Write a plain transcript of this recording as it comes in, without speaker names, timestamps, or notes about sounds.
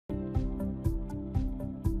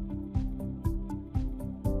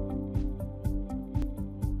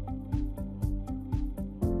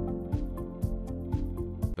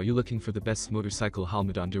Are you looking for the best motorcycle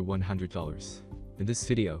helmet under $100? In this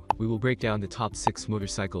video, we will break down the top 6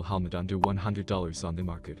 motorcycle helmet under $100 on the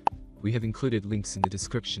market. We have included links in the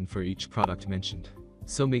description for each product mentioned,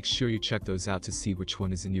 so make sure you check those out to see which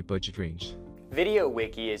one is in your budget range.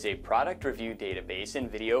 VideoWiki is a product review database in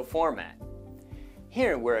video format.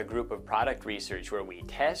 Here we're a group of product research where we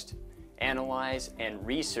test, analyze, and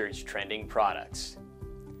research trending products.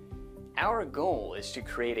 Our goal is to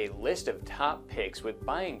create a list of top picks with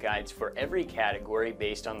buying guides for every category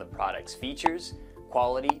based on the product's features,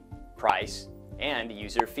 quality, price, and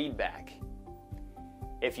user feedback.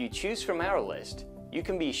 If you choose from our list, you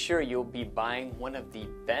can be sure you'll be buying one of the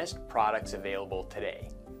best products available today.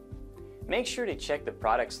 Make sure to check the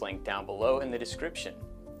products link down below in the description.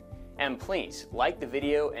 And please like the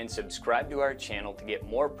video and subscribe to our channel to get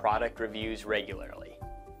more product reviews regularly.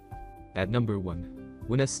 At number 1.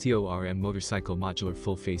 VISOR Motorcycle Modular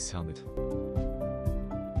Full Face Helmet.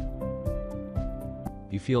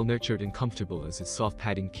 You feel nurtured and comfortable as its soft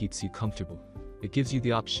padding keeps you comfortable. It gives you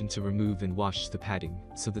the option to remove and wash the padding,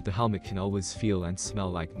 so that the helmet can always feel and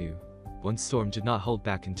smell like new. One Storm did not hold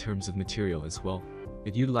back in terms of material as well.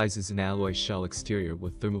 It utilizes an alloy shell exterior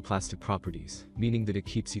with thermoplastic properties, meaning that it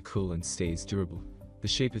keeps you cool and stays durable. The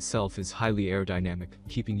shape itself is highly aerodynamic,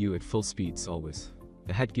 keeping you at full speeds always.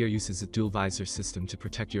 The headgear uses a dual visor system to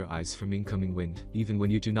protect your eyes from incoming wind, even when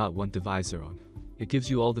you do not want the visor on. It gives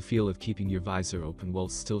you all the feel of keeping your visor open while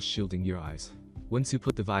still shielding your eyes. Once you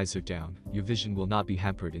put the visor down, your vision will not be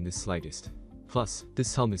hampered in the slightest. Plus,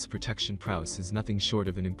 this helmet's protection prowess is nothing short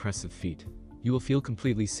of an impressive feat. You will feel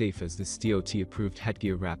completely safe as this DOT-approved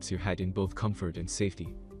headgear wraps your head in both comfort and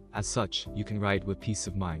safety. As such, you can ride with peace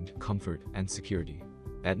of mind, comfort, and security.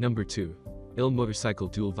 At number 2. Motorcycle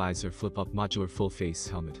Dual Visor Flip-Up Modular Full Face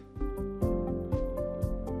Helmet.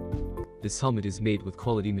 This helmet is made with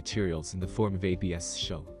quality materials in the form of ABS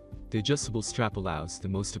shell. The adjustable strap allows the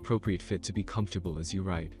most appropriate fit to be comfortable as you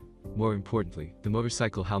ride. More importantly, the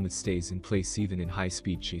motorcycle helmet stays in place even in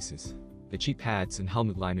high-speed chases. The cheap pads and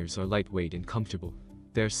helmet liners are lightweight and comfortable.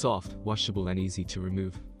 They are soft, washable, and easy to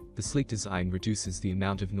remove. The sleek design reduces the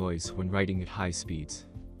amount of noise when riding at high speeds.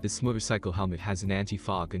 This motorcycle helmet has an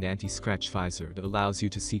anti-fog and anti-scratch visor that allows you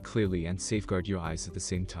to see clearly and safeguard your eyes at the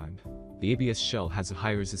same time. The ABS shell has a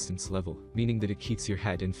high resistance level, meaning that it keeps your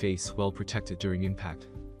head and face well protected during impact.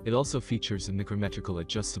 It also features a micrometrical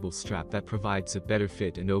adjustable strap that provides a better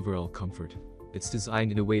fit and overall comfort. It's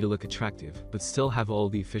designed in a way to look attractive, but still have all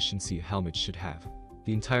the efficiency a helmet should have.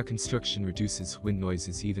 The entire construction reduces wind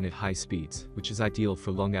noises even at high speeds, which is ideal for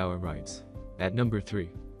long-hour rides. At number 3.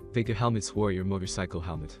 VEGA Helmet's Warrior Motorcycle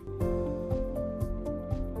Helmet.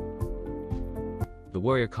 The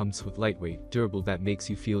Warrior comes with lightweight, durable that makes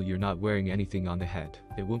you feel you're not wearing anything on the head.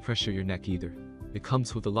 It won't pressure your neck either. It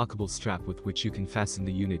comes with a lockable strap with which you can fasten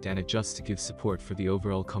the unit and adjust to give support for the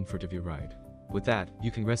overall comfort of your ride. With that,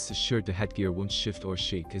 you can rest assured the headgear won't shift or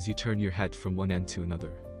shake as you turn your head from one end to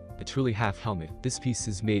another. A truly half helmet, this piece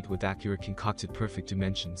is made with accurate concocted perfect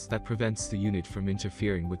dimensions that prevents the unit from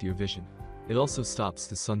interfering with your vision. It also stops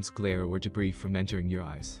the sun's glare or debris from entering your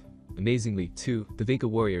eyes. Amazingly, too, the VEGA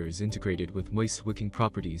Warrior is integrated with moist wicking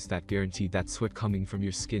properties that guarantee that sweat coming from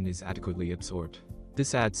your skin is adequately absorbed.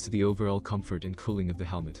 This adds to the overall comfort and cooling of the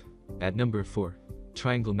helmet. At number 4.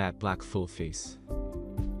 Triangle Matte Black Full Face.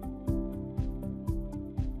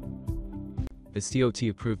 This DOT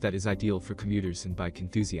approved that is ideal for commuters and bike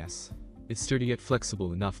enthusiasts. It's sturdy yet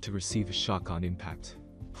flexible enough to receive a shock on impact.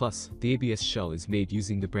 Plus, the ABS shell is made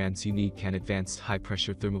using the brand's unique and advanced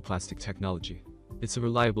high-pressure thermoplastic technology. It's a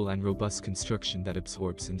reliable and robust construction that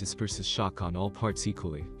absorbs and disperses shock on all parts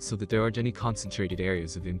equally, so that there aren't any concentrated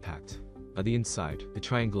areas of impact. On the inside, the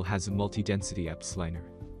triangle has a multi-density EPS liner.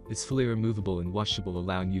 It's fully removable and washable,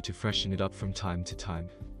 allowing you to freshen it up from time to time.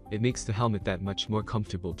 It makes the helmet that much more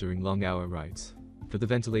comfortable during long-hour rides. For the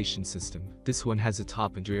ventilation system, this one has a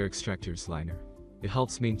top and rear extractors liner. It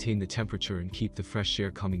helps maintain the temperature and keep the fresh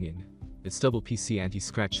air coming in. Its double PC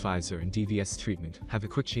anti-scratch visor and DVS treatment have a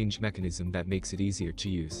quick change mechanism that makes it easier to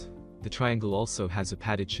use. The triangle also has a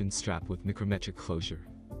padded chin strap with micrometric closure.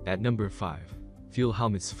 At number 5. Fuel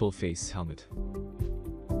Helmet's Full Face Helmet.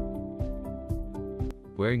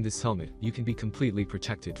 Wearing this helmet, you can be completely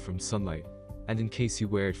protected from sunlight. And in case you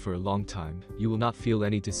wear it for a long time, you will not feel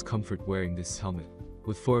any discomfort wearing this helmet.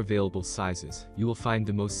 With 4 available sizes, you will find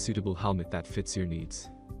the most suitable helmet that fits your needs.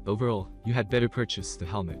 Overall, you had better purchase the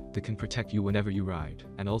helmet that can protect you whenever you ride,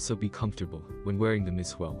 and also be comfortable when wearing them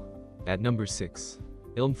as well. At number 6.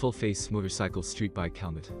 Full Face Motorcycle Street Bike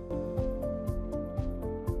Helmet.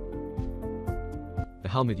 The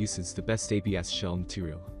helmet uses the best ABS shell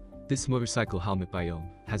material. This motorcycle helmet by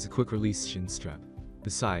has a quick-release shin strap.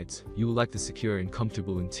 Besides, you will like the secure and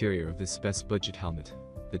comfortable interior of this best budget helmet.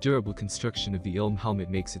 The durable construction of the ILM helmet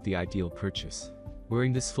makes it the ideal purchase.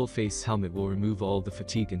 Wearing this full-face helmet will remove all the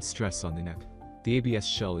fatigue and stress on the neck. The ABS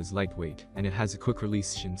shell is lightweight, and it has a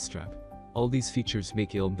quick-release shin strap. All these features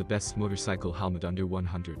make ILM the best motorcycle helmet under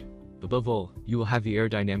 100. Above all, you will have the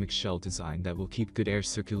aerodynamic shell design that will keep good air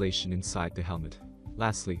circulation inside the helmet.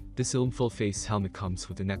 Lastly, this ILM full-face helmet comes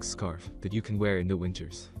with a neck scarf that you can wear in the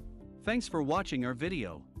winters. Thanks for watching our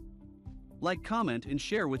video. Like, comment, and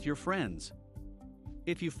share with your friends.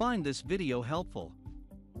 If you find this video helpful,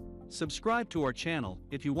 subscribe to our channel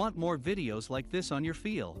if you want more videos like this on your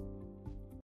feel.